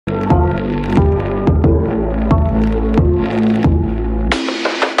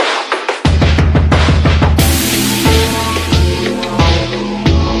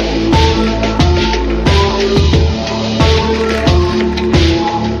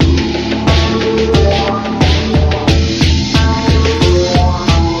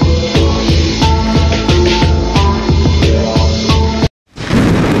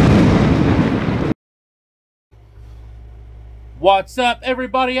What's up,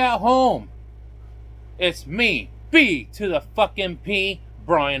 everybody at home? It's me, B to the fucking P,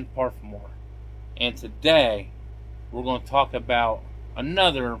 Brian Parfumore. And today, we're going to talk about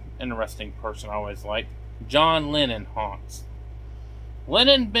another interesting person I always liked, John Lennon haunts.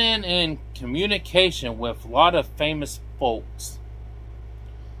 Lennon been in communication with a lot of famous folks.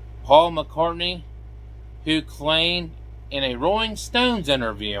 Paul McCartney, who claimed in a Rolling Stones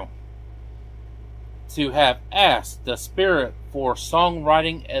interview to have asked the spirit for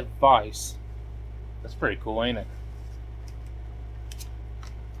songwriting advice. That's pretty cool, ain't it?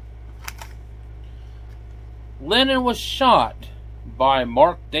 Lennon was shot by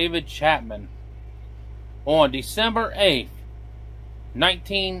Mark David Chapman on December 8th,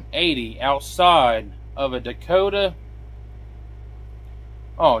 1980, outside of a Dakota,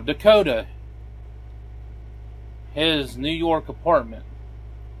 his New York apartment.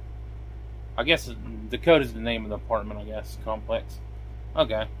 I guess Dakota's the name of the apartment, I guess, complex.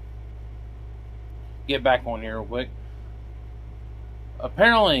 Okay. Get back on here real quick.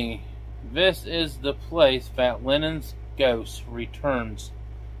 Apparently, this is the place that Lennon's ghost returns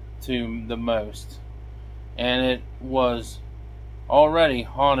to the most. And it was already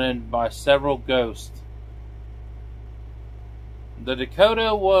haunted by several ghosts. The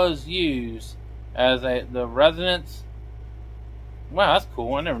Dakota was used as the residence. Wow, that's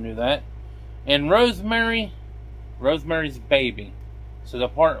cool. I never knew that. And Rosemary's Baby. So the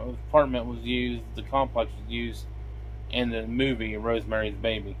apartment was used, the complex was used in the movie Rosemary's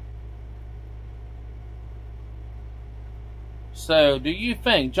Baby. So, do you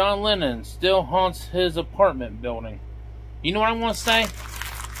think John Lennon still haunts his apartment building? You know what I'm going to say?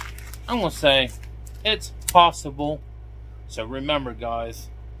 I'm going to say it's possible. So remember, guys,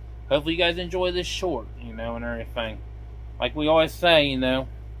 hopefully you guys enjoy this short, and everything. Like we always say,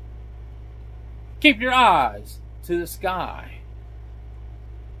 keep your eyes to the sky.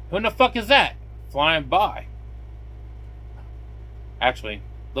 Who in the fuck is that? Flying by. Actually,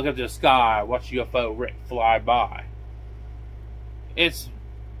 look up to the sky, watch UFO fly by. It's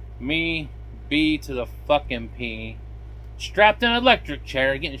me, B to the fucking P, strapped in an electric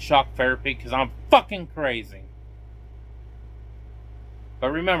chair, getting shock therapy because I'm fucking crazy. But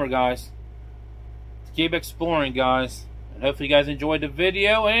remember, guys, to keep exploring, guys, and hopefully you guys enjoyed the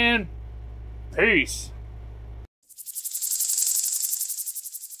video, and peace.